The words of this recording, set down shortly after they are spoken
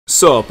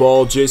What's up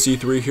all,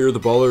 JC3 here, the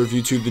baller of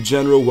YouTube, the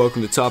general.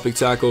 Welcome to Topic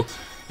Tackle,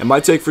 and my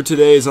take for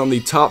today is on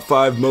the top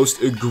 5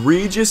 most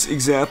egregious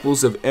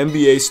examples of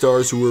NBA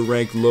stars who were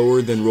ranked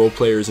lower than role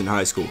players in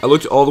high school. I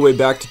looked all the way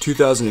back to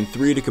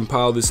 2003 to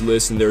compile this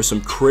list, and there are some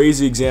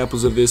crazy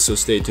examples of this, so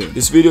stay tuned.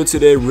 This video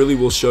today really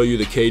will show you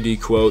the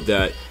KD quote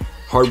that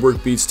hard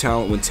work beats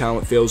talent when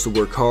talent fails to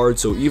work hard.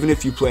 So even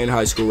if you play in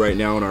high school right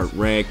now and aren't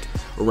ranked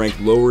or ranked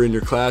lower in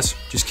your class,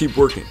 just keep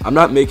working. I'm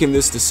not making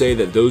this to say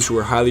that those who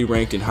are highly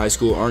ranked in high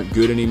school aren't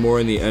good anymore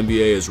in the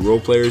NBA as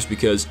role players,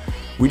 because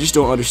we just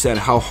don't understand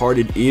how hard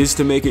it is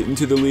to make it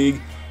into the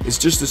league. It's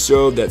just to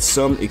show that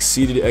some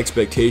exceeded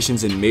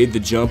expectations and made the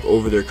jump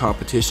over their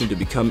competition to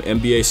become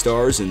NBA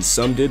stars, and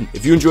some didn't.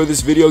 If you enjoyed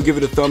this video, give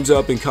it a thumbs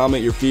up and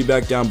comment your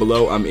feedback down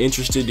below. I'm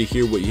interested to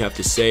hear what you have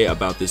to say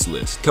about this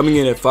list. Coming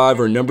in at 5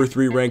 are number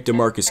 3 ranked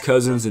DeMarcus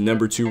Cousins and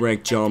number 2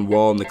 ranked John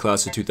Wall in the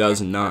class of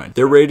 2009.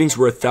 Their ratings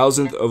were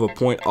 1,000th of a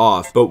point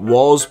off, but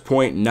Wall's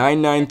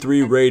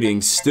 .993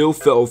 rating still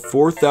fell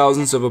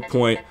 4,000ths of a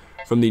point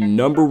from the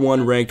number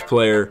 1 ranked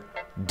player,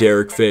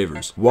 Derek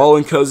Favors. Wall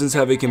and Cousins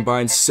have a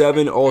combined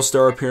 7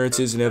 All-Star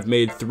appearances and have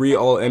made 3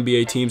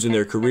 All-NBA teams in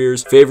their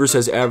careers. Favors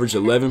has averaged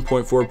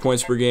 11.4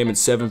 points per game and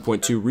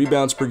 7.2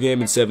 rebounds per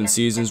game in 7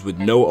 seasons with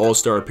no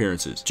All-Star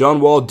appearances. John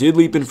Wall did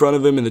leap in front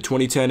of him in the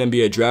 2010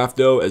 NBA draft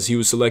though, as he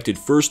was selected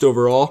 1st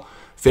overall.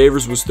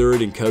 Favors was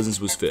 3rd and Cousins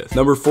was 5th.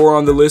 Number 4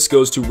 on the list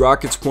goes to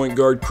Rockets point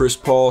guard Chris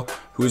Paul,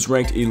 who was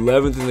ranked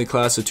 11th in the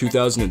class of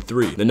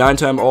 2003. The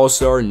 9-time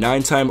All-Star,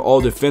 9-time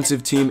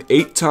All-Defensive Team,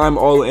 8-time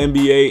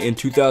All-NBA in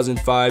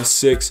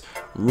 2005-06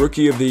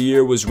 Rookie of the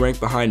Year, was ranked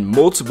behind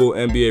multiple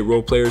NBA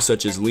role players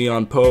such as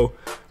Leon Poe,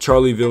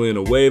 Charlie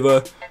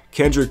Villanueva,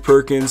 Kendrick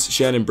Perkins,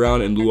 Shannon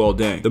Brown, and Luol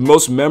Deng. The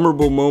most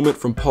memorable moment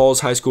from Paul's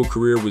high school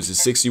career was his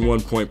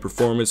 61-point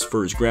performance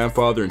for his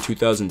grandfather in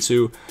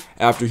 2002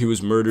 after he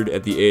was murdered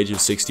at the age of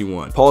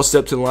 61. Paul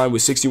stepped to the line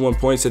with 61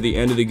 points at the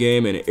end of the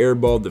game and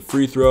airballed the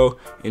free throw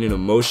in an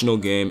emotional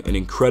game, an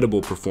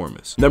incredible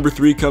performance. Number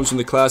 3 comes from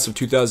the class of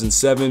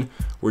 2007,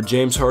 where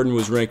James Harden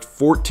was ranked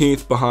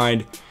 14th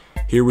behind,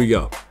 here we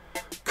go,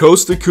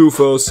 Kosta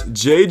Koufos,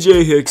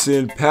 JJ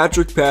Hickson,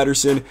 Patrick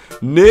Patterson,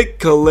 Nick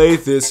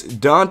Calathis,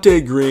 Dante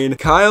Green,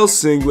 Kyle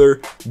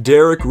Singler,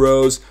 Derrick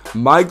Rose,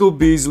 Michael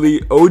Beasley,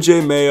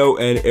 OJ Mayo,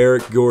 and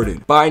Eric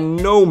Gordon. By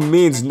no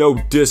means no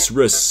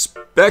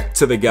disrespect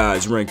to the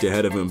guys ranked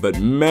ahead of him, but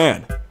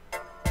man,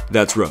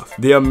 that's rough.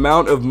 The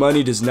amount of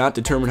money does not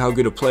determine how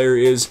good a player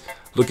is.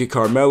 Look at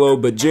Carmelo,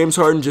 but James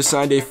Harden just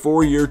signed a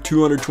 4-year,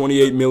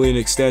 $228 million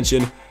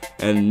extension,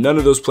 and none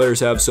of those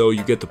players have, so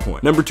you get the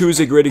point. Number 2 is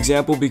a great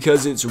example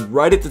because it's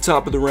right at the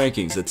top of the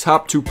rankings, the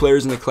top 2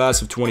 players in the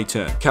class of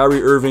 2010.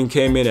 Kyrie Irving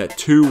came in at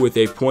 2 with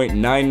a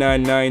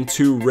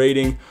 .9992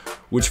 rating,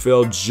 which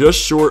fell just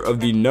short of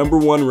the number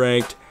 1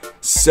 ranked,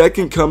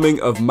 second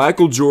coming of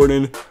Michael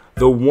Jordan,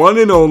 the one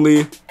and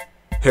only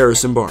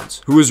Harrison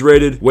Barnes, who was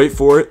rated, wait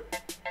for it,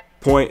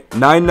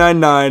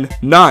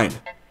 .9999.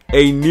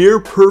 A near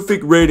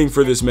perfect rating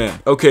for this man.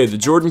 Okay, the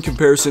Jordan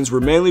comparisons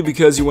were mainly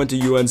because he went to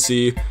UNC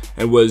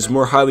and was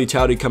more highly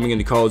touted coming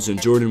into college than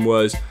Jordan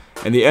was,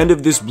 and the end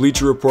of this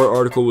Bleacher Report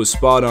article was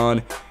spot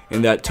on,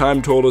 and that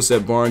time told us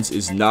that Barnes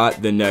is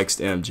not the next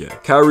MJ.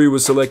 Kyrie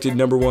was selected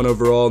number 1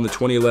 overall in the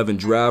 2011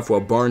 draft, while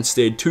Barnes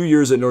stayed 2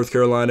 years at North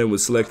Carolina and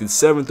was selected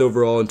 7th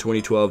overall in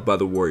 2012 by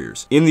the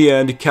Warriors. In the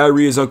end,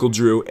 Kyrie is Uncle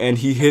Drew, and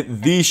he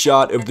hit the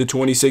shot of the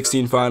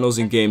 2016 finals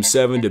in Game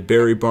 7 to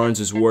bury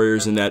Barnes'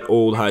 Warriors in that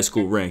old high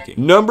school ranking.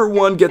 Number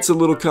 1 gets a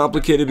little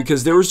complicated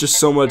because there was just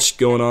so much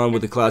going on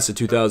with the class of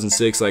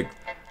 2006, like,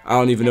 I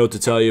don't even know what to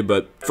tell you,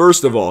 but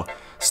first of all,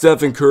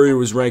 Stephen Curry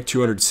was ranked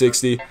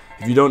 260.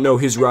 If you don't know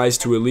his rise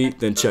to elite,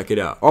 then check it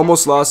out.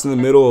 Almost lost in the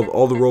middle of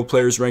all the role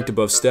players ranked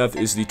above Steph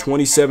is the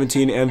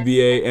 2017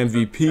 NBA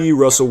MVP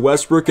Russell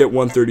Westbrook at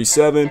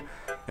 137,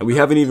 and we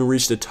haven't even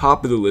reached the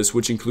top of the list,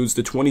 which includes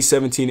the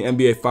 2017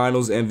 NBA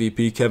Finals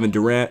MVP Kevin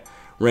Durant,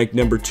 ranked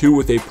number 2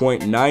 with a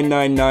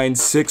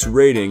 .9996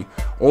 rating,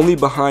 only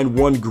behind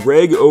one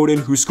Greg Oden,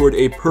 who scored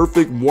a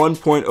perfect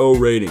 1.0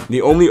 rating.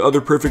 The only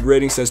other perfect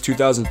ratings since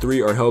 2003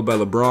 are held by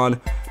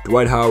LeBron,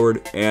 Dwight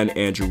Howard, and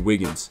Andrew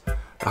Wiggins.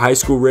 The high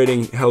school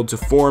rating held to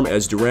form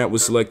as Durant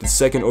was selected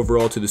 2nd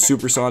overall to the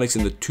Supersonics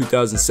in the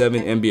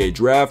 2007 NBA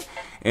draft,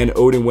 and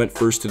Oden went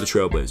 1st to the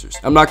Trailblazers.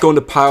 I'm not going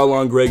to pile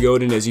on Greg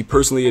Oden, as he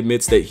personally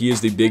admits that he is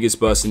the biggest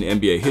bust in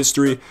NBA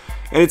history,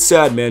 and it's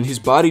sad, man, his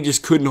body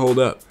just couldn't hold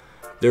up.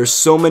 There's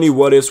so many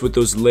what-ifs with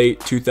those late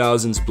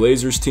 2000s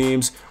Blazers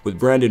teams, with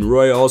Brandon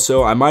Roy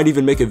also. I might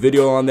even make a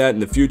video on that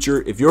in the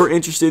future. If you're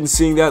interested in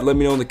seeing that, let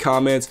me know in the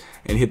comments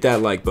and hit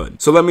that like button.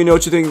 So let me know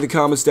what you think in the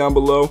comments down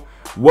below.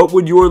 What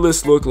would your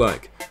list look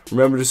like?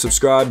 Remember to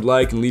subscribe,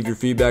 like, and leave your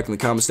feedback in the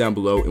comments down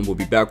below, and we'll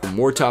be back with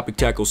more Topic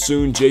Tackle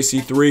soon.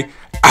 JC3,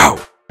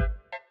 out!